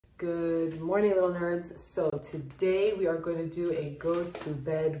Good morning, little nerds. So today we are going to do a go to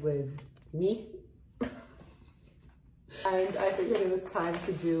bed with me. And I figured it was time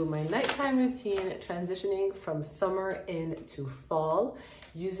to do my nighttime routine, transitioning from summer into fall,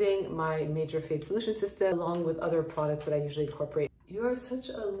 using my Major Fade Solution System along with other products that I usually incorporate. You are such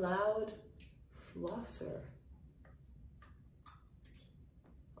a loud flosser.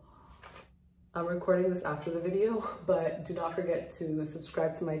 I'm recording this after the video, but do not forget to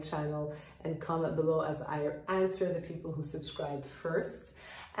subscribe to my channel and comment below as I answer the people who subscribed first.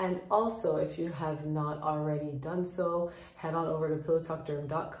 And also, if you have not already done so, head on over to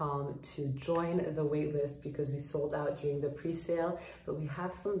pillowtalkderm.com to join the waitlist because we sold out during the pre-sale, but we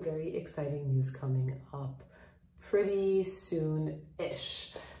have some very exciting news coming up pretty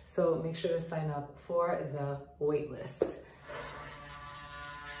soon-ish. So make sure to sign up for the waitlist.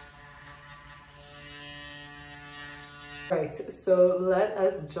 Right, so let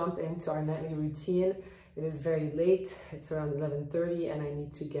us jump into our nightly routine. It is very late, it's around 11:30 and I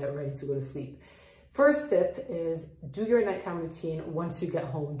need to get ready to go to sleep. First tip is do your nighttime routine once you get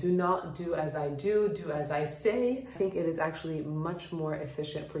home. Do not do as I do as I say. I think it is actually much more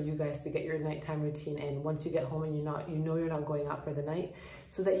efficient for you guys to get your nighttime routine in once you get home and you know you're not going out for the night,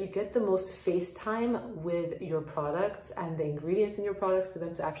 so that you get the most face time with your products and the ingredients in your products for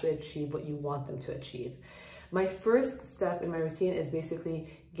them to actually achieve what you want them to achieve. My first step in my routine is basically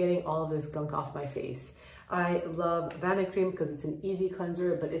getting all of this gunk off my face. I love Vanna Cream because it's an easy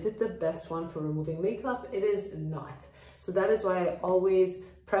cleanser, but is it the best one for removing makeup? It is not. So that is why I always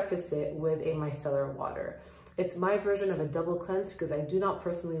preface it with a micellar water. It's my version of a double cleanse because I do not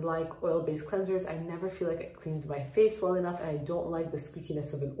personally like oil-based cleansers. I never feel like it cleans my face well enough and I don't like the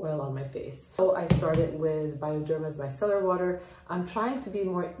squeakiness of an oil on my face. So I started with Bioderma's micellar water. I'm trying to be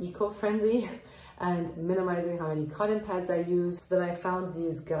more eco-friendly and minimizing how many cotton pads I use. Then I found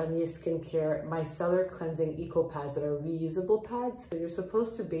these Garnier Skincare micellar cleansing eco pads that are reusable pads. So you're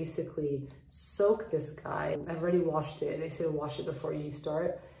supposed to basically soak this guy. I've already washed it. They say wash it before you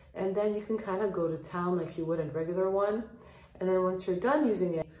start. And then you can kind of go to town like you would a regular one. And then once you're done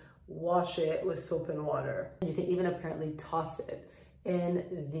using it, wash it with soap and water. You can even apparently toss it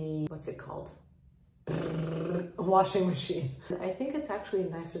in the, what's it called? Washing machine. I think it's actually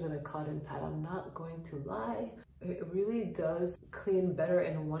nicer than a cotton pad. I'm not going to lie. It really does clean better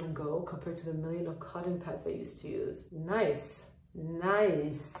in one go compared to the million of cotton pads I used to use. Nice,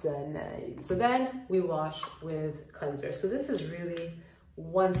 nice, nice. So then we wash with cleanser. So this is really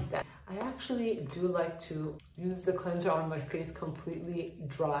one step. I actually do like to use the cleanser on my face completely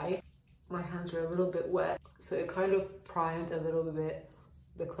dry. My hands are a little bit wet, so it kind of primed a little bit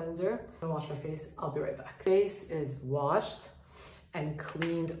the cleanser. I'm gonna wash my face. I'll be right back. Face is washed and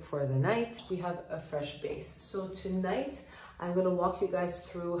cleaned for the night. We have a fresh base. So tonight, I'm gonna walk you guys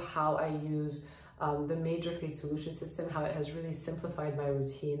through how I use the Major Fade Solution System, how it has really simplified my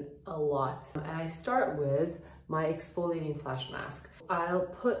routine a lot. And I start with my exfoliating flash mask. I'll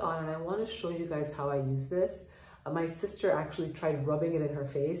put on, and I wanna show you guys how I use this. My sister actually tried rubbing it in her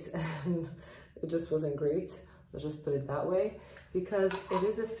face and it just wasn't great. Let's just put it that way, because it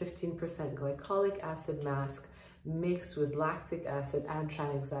is a 15% glycolic acid mask mixed with lactic acid and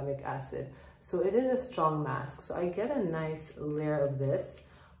tranexamic acid. So it is a strong mask. So I get a nice layer of this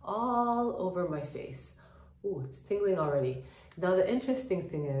all over my face. Ooh, it's tingling already. Now the interesting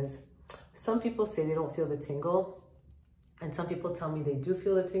thing is, some people say they don't feel the tingle, and some people tell me they do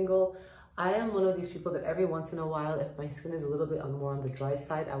feel the tingle. I am one of these people that every once in a while, if my skin is a little bit more on the dry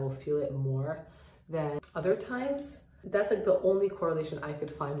side, I will feel it more than other times. That's like the only correlation I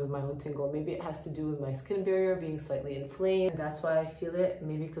could find with my own tingle. Maybe it has to do with my skin barrier being slightly inflamed. That's why I feel it.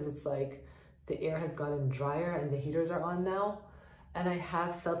 Maybe because it's like the air has gotten drier and the heaters are on now. And I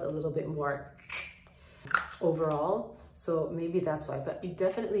have felt a little bit more overall. So maybe that's why, but you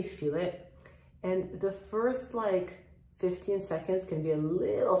definitely feel it. And the first like 15 seconds can be a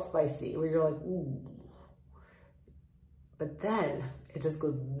little spicy where you're like, ooh. But then it just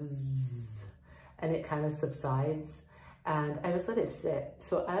goes bzzz. And it kind of subsides and I just let it sit.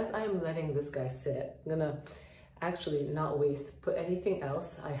 So as I'm letting this guy sit, I'm gonna actually not put anything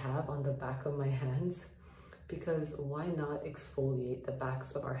else I have on the back of my hands, because why not exfoliate the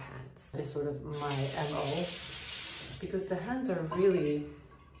backs of our hands? It's sort of my MO, because the hands are really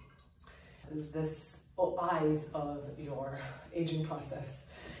the eyes of your aging process.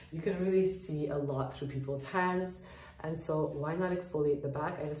 You can really see a lot through people's hands. And so why not exfoliate the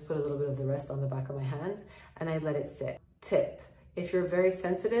back? I just put a little bit of the rest on the back of my hands and I let it sit. Tip, if you're very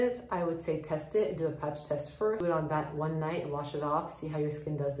sensitive, I would say test it, do a patch test first. Do it on that one night and wash it off, see how your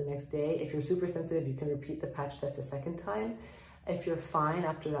skin does the next day. If you're super sensitive, you can repeat the patch test a second time. If you're fine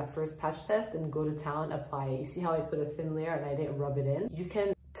after that first patch test, then go to town, apply it. You see how I put a thin layer and I didn't rub it in? You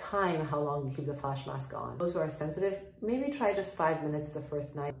can time how long you keep the flash mask on. Those who are sensitive, maybe try just 5 minutes the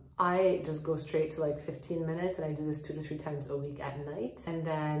first night. I just go straight to like 15 minutes and I do this 2 to 3 times a week at night. And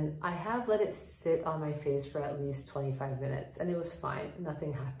then I have let it sit on my face for at least 25 minutes and it was fine.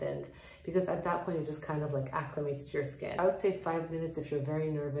 Nothing happened because at that point it just kind of like acclimates to your skin. I would say 5 minutes if you're very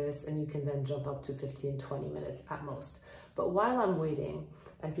nervous, and you can then jump up to 15, 20 minutes at most. But while I'm waiting,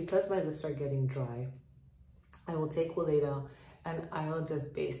 and because my lips are getting dry, I will take Weleda and I'll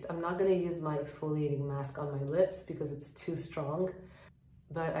just baste. I'm not gonna use my exfoliating mask on my lips because it's too strong,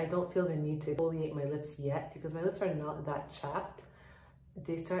 but I don't feel the need to exfoliate my lips yet because my lips are not that chapped.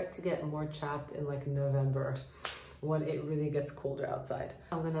 They start to get more chapped in like November when it really gets colder outside.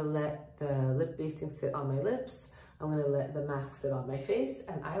 I'm gonna let the lip basting sit on my lips. I'm gonna let the mask sit on my face,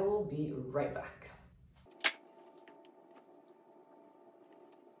 and I will be right back.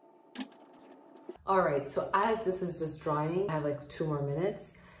 All right, so as this is just drying, I have like 2 more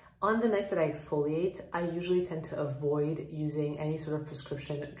minutes. On the nights that I exfoliate, I usually tend to avoid using any sort of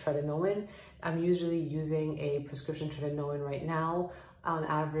prescription tretinoin. I'm usually using a prescription tretinoin right now, on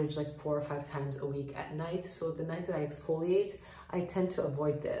average like 4 or 5 times a week at night. So the nights that I exfoliate, I tend to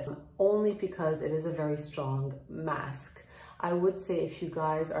avoid this only because it is a very strong mask. I would say if you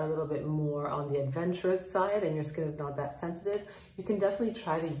guys are a little bit more on the adventurous side and your skin is not that sensitive, you can definitely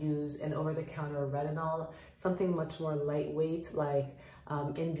try to use an over-the-counter retinol, something much more lightweight, like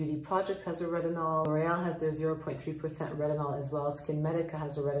In Beauty Project has a retinol, L'Oreal has their 0.3% retinol as well, SkinMedica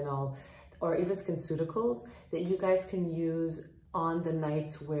has a retinol, or even SkinCeuticals that you guys can use on the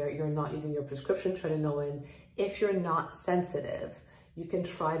nights where you're not using your prescription tretinoin. If you're not sensitive, you can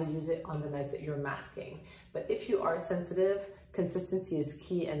try to use it on the nights that you're masking. But if you are sensitive, consistency is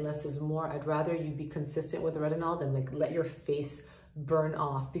key and less is more. I'd rather you be consistent with retinol than like let your face burn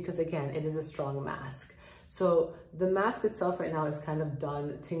off, because again, it is a strong mask. So the mask itself right now is kind of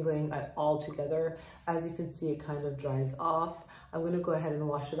done tingling all together. As you can see, it kind of dries off. I'm gonna go ahead and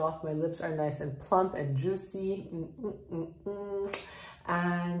wash it off. My lips are nice and plump and juicy.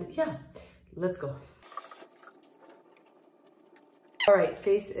 And yeah, let's go. All right,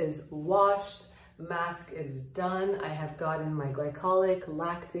 face is washed, mask is done. I have gotten my glycolic,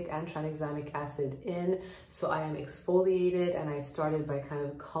 lactic, and tranexamic acid in. So I am exfoliated, and I've started by kind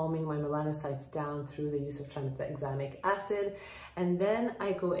of calming my melanocytes down through the use of tranexamic acid. And then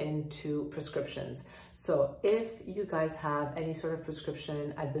I go into prescriptions. So if you guys have any sort of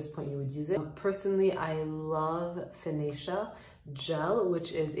prescription at this point, you would use it. Personally, I love Finacea gel,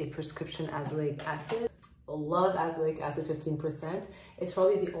 which is a prescription azelaic acid. Love azelaic acid 15%. It's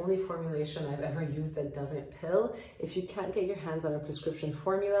probably the only formulation I've ever used that doesn't pill. If you can't get your hands on a prescription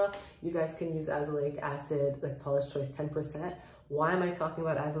formula, you guys can use azelaic acid, like Paula's Choice 10%. Why am I talking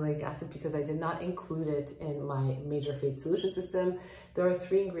about azelaic acid? Because I did not include it in my Major Fate solution system. There are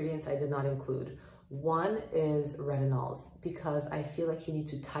 3 ingredients I did not include. One is retinols, because I feel like you need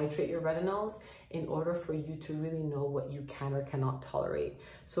to titrate your retinols in order for you to really know what you can or cannot tolerate.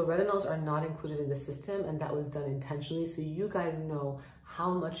 So retinols are not included in the system, and that was done intentionally so you guys know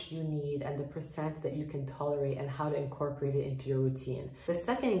how much you need and the percent that you can tolerate and how to incorporate it into your routine. The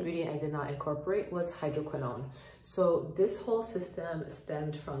second ingredient I did not incorporate was hydroquinone. So this whole system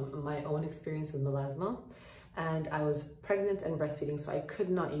stemmed from my own experience with melasma, and I was pregnant and breastfeeding, so I could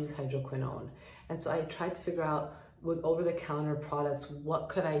not use hydroquinone. And so I tried to figure out with over-the-counter products, what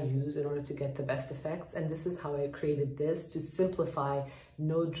could I use in order to get the best effects? And this is how I created this to simplify,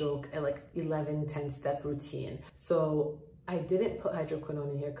 no joke, a like 11, 10-step routine. So I didn't put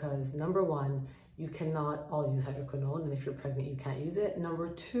hydroquinone in here because number one, you cannot all use hydroquinone, and if you're pregnant, you can't use it. Number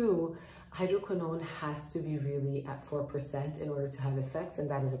two, hydroquinone has to be really at 4% in order to have effects, and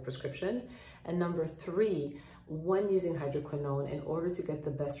that is a prescription. And number three, when using hydroquinone, in order to get the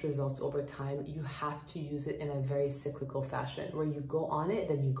best results over time, you have to use it in a very cyclical fashion where you go on it,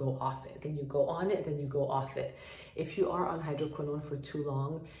 then you go off it, then you go on it, then you go off it. If you are on hydroquinone for too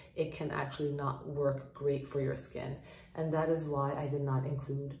long, it can actually not work great for your skin. And that is why I did not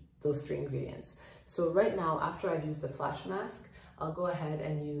include those 3 ingredients. So right now, after I've used the flash mask, I'll go ahead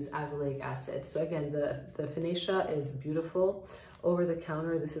and use azelaic acid. So again, the Finacea is beautiful. Over the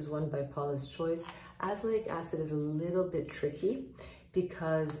counter, this is one by Paula's Choice. Azelaic acid is a little bit tricky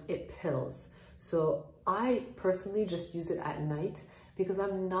because it pills. So I personally just use it at night because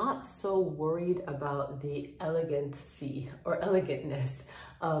I'm not so worried about the elegancy or elegantness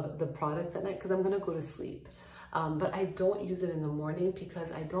of the products at night because I'm gonna go to sleep. But I don't use it in the morning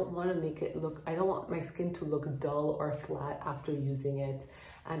because I don't want to make it look, I don't want my skin to look dull or flat after using it.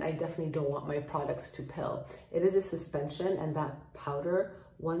 and I definitely don't want my products to pill. It is a suspension, and that powder,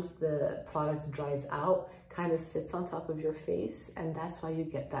 once the product dries out, kind of sits on top of your face, and that's why you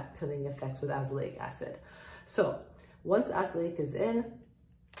get that pilling effect with azelaic acid. So once azelaic is in,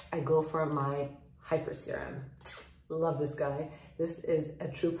 I go for my hyper serum. Love this guy. This is a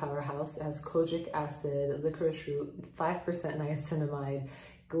true powerhouse. It has kojic acid, licorice root, 5% niacinamide,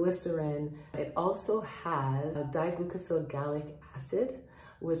 glycerin. It also has a diglucosyl gallic acid,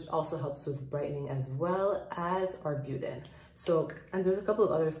 which also helps with brightening, as well as arbutin. So, and there's a couple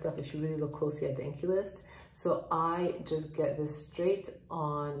of other stuff if you really look closely at the INCI list. So I just get this straight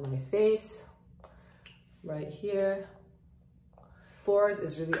on my face, right here. 4s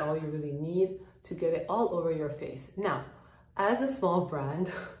is really all you really need to get it all over your face. Now, as a small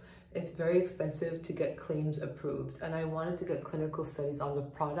brand, it's very expensive to get claims approved, and I wanted to get clinical studies on the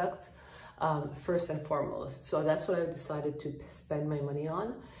products first and foremost. So that's what I decided to spend my money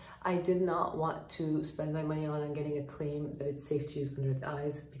on. I did not want to spend my money on getting a claim that it's safe to use under the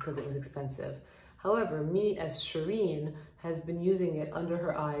eyes because it was expensive. However, me as Shereene has been using it under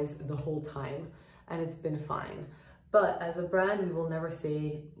her eyes the whole time, and it's been fine. But as a brand, we will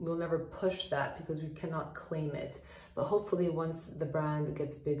never push that because we cannot claim it. But hopefully once the brand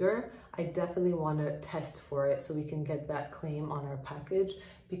gets bigger, I definitely want to test for it so we can get that claim on our package,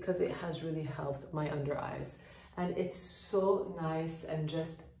 because it has really helped my under eyes. And it's so nice and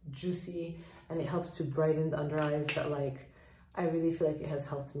just juicy, and it helps to brighten the under eyes that, like, I really feel like it has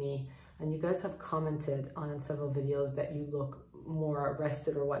helped me. And you guys have commented on several videos that you look more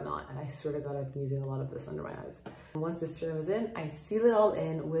rested or whatnot, and I swear to God, I've been using a lot of this under my eyes. And once the serum is in, I seal it all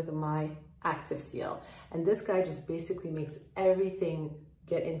in with my active seal, and this guy just basically makes everything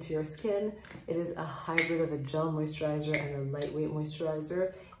get into your skin. It is a hybrid of a gel moisturizer and a lightweight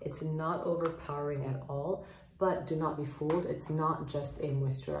moisturizer. It's not overpowering at all, but do not be fooled, it's not just a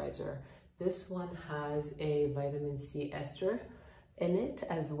moisturizer. This one has a vitamin C ester in it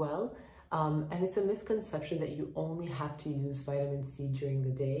as well. And it's a misconception that you only have to use vitamin C during the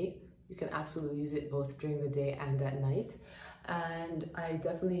day. You can absolutely use it both during the day and at night. And I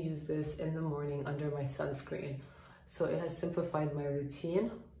definitely use this in the morning under my sunscreen. So it has simplified my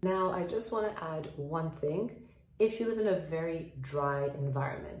routine. Now, I just want to add one thing. If you live in a very dry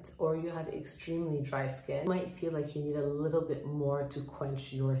environment or you have extremely dry skin, you might feel like you need a little bit more to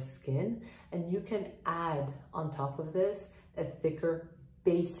quench your skin. And you can add on top of this a thicker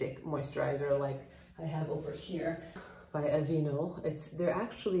basic moisturizer like I have over here by Aveeno. It's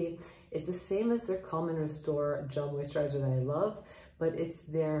the same as their Calm and Restore gel moisturizer that I love, but it's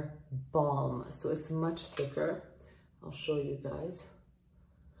their balm, so it's much thicker. I'll show you guys.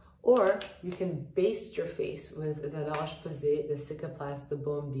 Or you can baste your face with the La Roche-Posay, the Cicaplast, the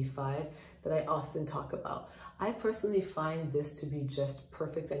Baume B5 that I often talk about. I personally find this to be just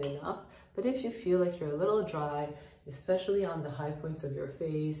perfect and enough, but if you feel like you're a little dry, especially on the high points of your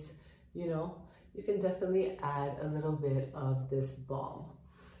face, you know, you can definitely add a little bit of this balm.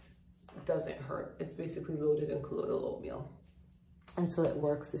 It doesn't hurt. It's basically loaded in colloidal oatmeal. And so it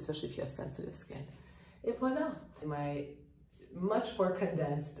works, especially if you have sensitive skin. Et voila, my much more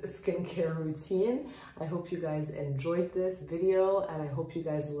condensed skincare routine. I hope you guys enjoyed this video, and I hope you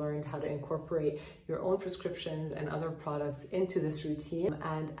guys learned how to incorporate your own prescriptions and other products into this routine.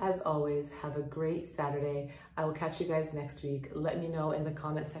 And as always, have a great Saturday. I will catch you guys next week. Let me know in the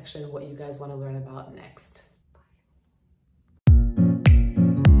comment section what you guys want to learn about next.